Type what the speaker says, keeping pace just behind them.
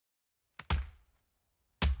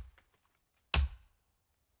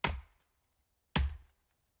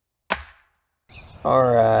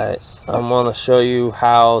Alright, I'm going to show you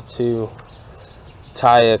how to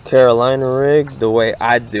tie a Carolina rig the way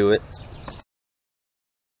I do it.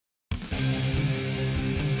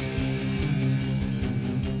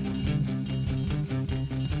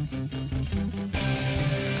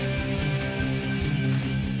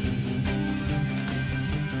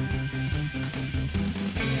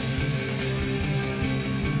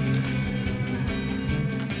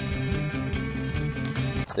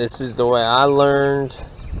 This is the way I learned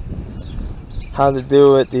how to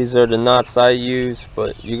do it. These are the knots I use,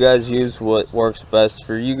 but you guys use what works best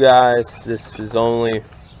for you guys. This is only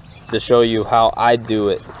to show you how I do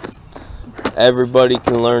it. Everybody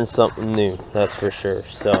can learn something new, that's for sure.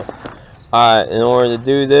 So in order to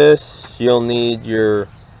do this, you'll need your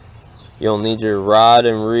rod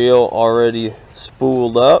and reel already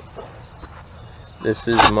spooled up. This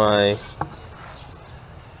is my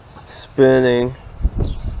spinning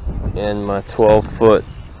and my 12-foot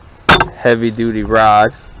heavy duty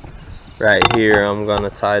rod right here. I'm gonna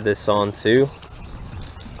tie this on to.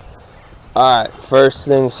 Alright, first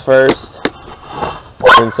things first,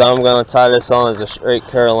 since I'm gonna tie this on as a straight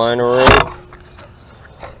Carolina rig,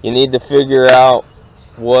 you need to figure out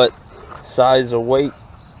what size of weight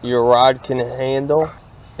your rod can handle.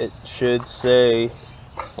 It should say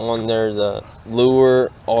on there the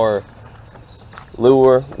lure or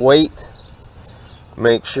lure weight.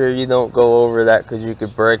 Make sure you don't go over that because you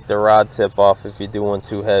could break the rod tip off if you do one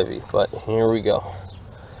too heavy. But here we go.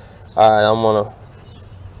 Alright,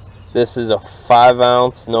 this is a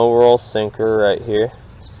 5-ounce no roll sinker right here.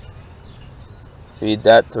 Feed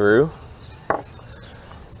that through.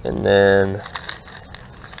 And then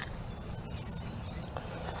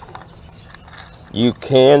you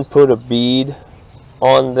can put a bead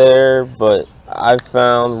on there, but I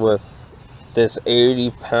found with this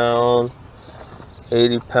 80 pound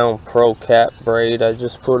Pro Cap braid I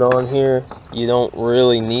just put on here, you don't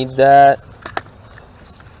really need that.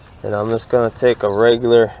 And I'm just going to take a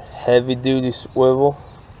regular heavy duty swivel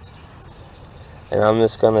and I'm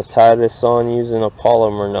just going to tie this on using a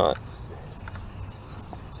polymer knot,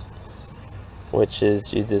 which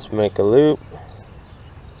is you just make a loop,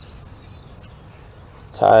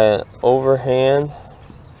 tie it overhand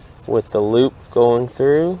with the loop going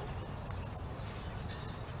through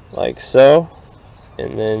like so.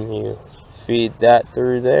 And then you feed that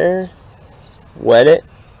through there, wet it,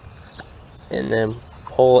 and then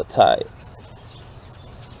pull it tight.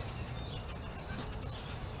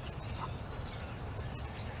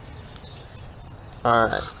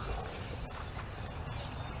 Alright.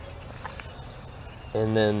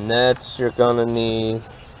 And then next you're gonna need,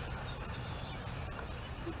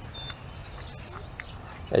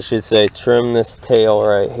 I should say, trim this tail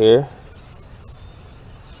right here.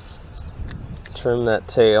 Trim that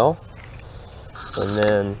tail. And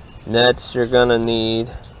then next you're gonna need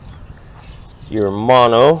your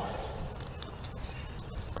mono,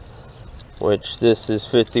 which this is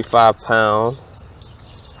 55 pound.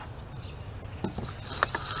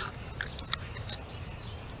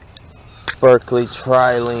 Berkeley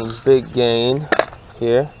Trilene Big Gain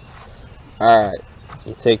here. Alright,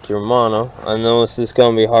 you take your mono. I know this is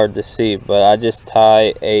gonna be hard to see, but I just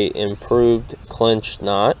tie a improved clinch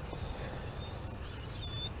knot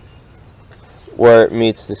where it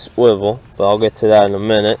meets the swivel, but I'll get to that in a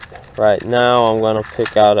minute. Right now I'm going to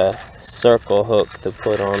pick out a circle hook to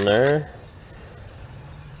put on there.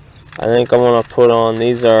 I think I'm going to put on,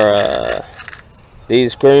 these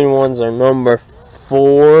green ones are number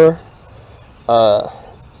 4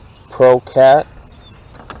 Pro Cat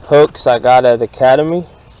hooks I got at Academy,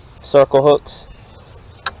 circle hooks.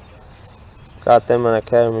 Got them at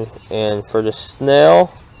Academy. And for the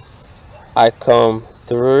snell, I come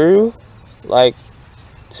through like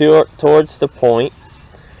towards the point,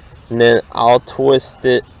 and then I'll twist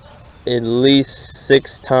it at least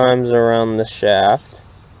 6 times around the shaft,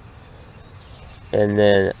 and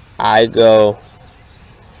then I go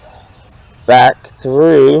back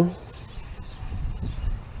through,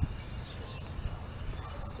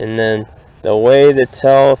 and then the way to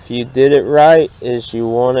tell if you did it right is you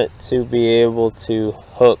want it to be able to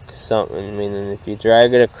hook something, meaning if you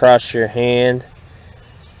drag it across your hand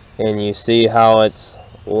and you see how it's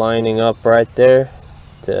lining up right there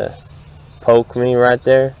to poke me right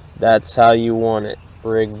there, that's how you want it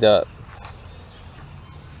rigged up.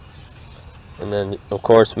 And then of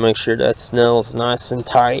course make sure that snell's nice and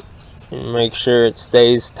tight, and make sure it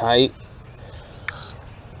stays tight.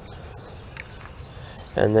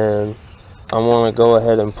 And then I'm going to go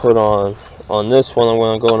ahead and put on this one,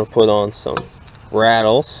 I'm going to put on some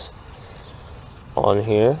rattles on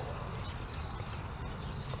here.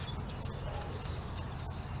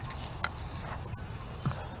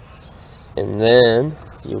 And then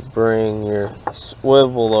you bring your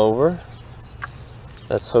swivel over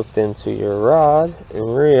that's hooked into your rod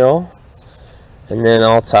and reel, and then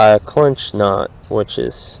I'll tie a clinch knot, which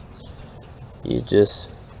is you just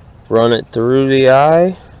run it through the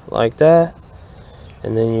eye like that,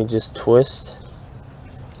 and then you just twist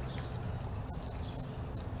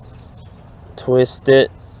it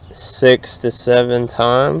 6 to 7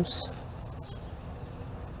 times,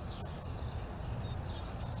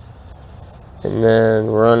 and then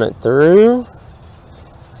run it through,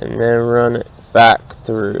 and then run it back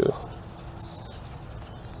through.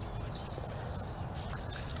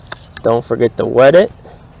 Don't forget to wet it.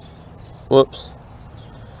 Whoops.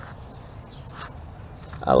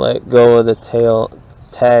 I let go of the tail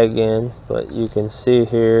tag in, but you can see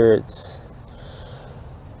here it's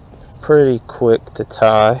pretty quick to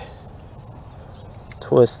tie.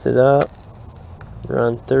 Twist it up,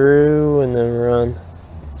 run through, and then run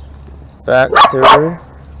back through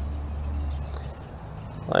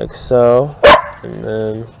like so, and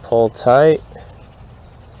then pull tight.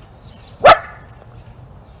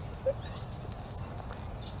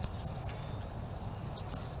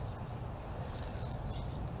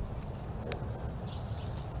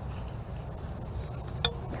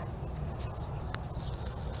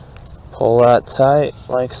 Pull that tight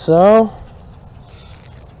like so,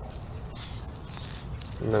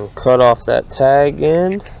 and then cut off that tag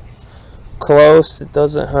end close. It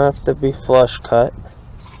doesn't have to be flush cut,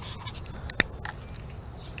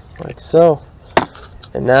 like so.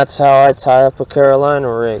 And that's how I tie up a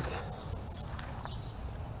Carolina rig.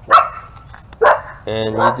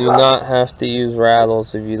 And you do not have to use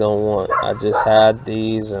rattles if you don't want. I just had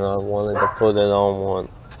these and I wanted to put it on one,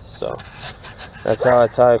 so that's how I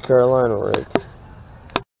tie a Carolina rig.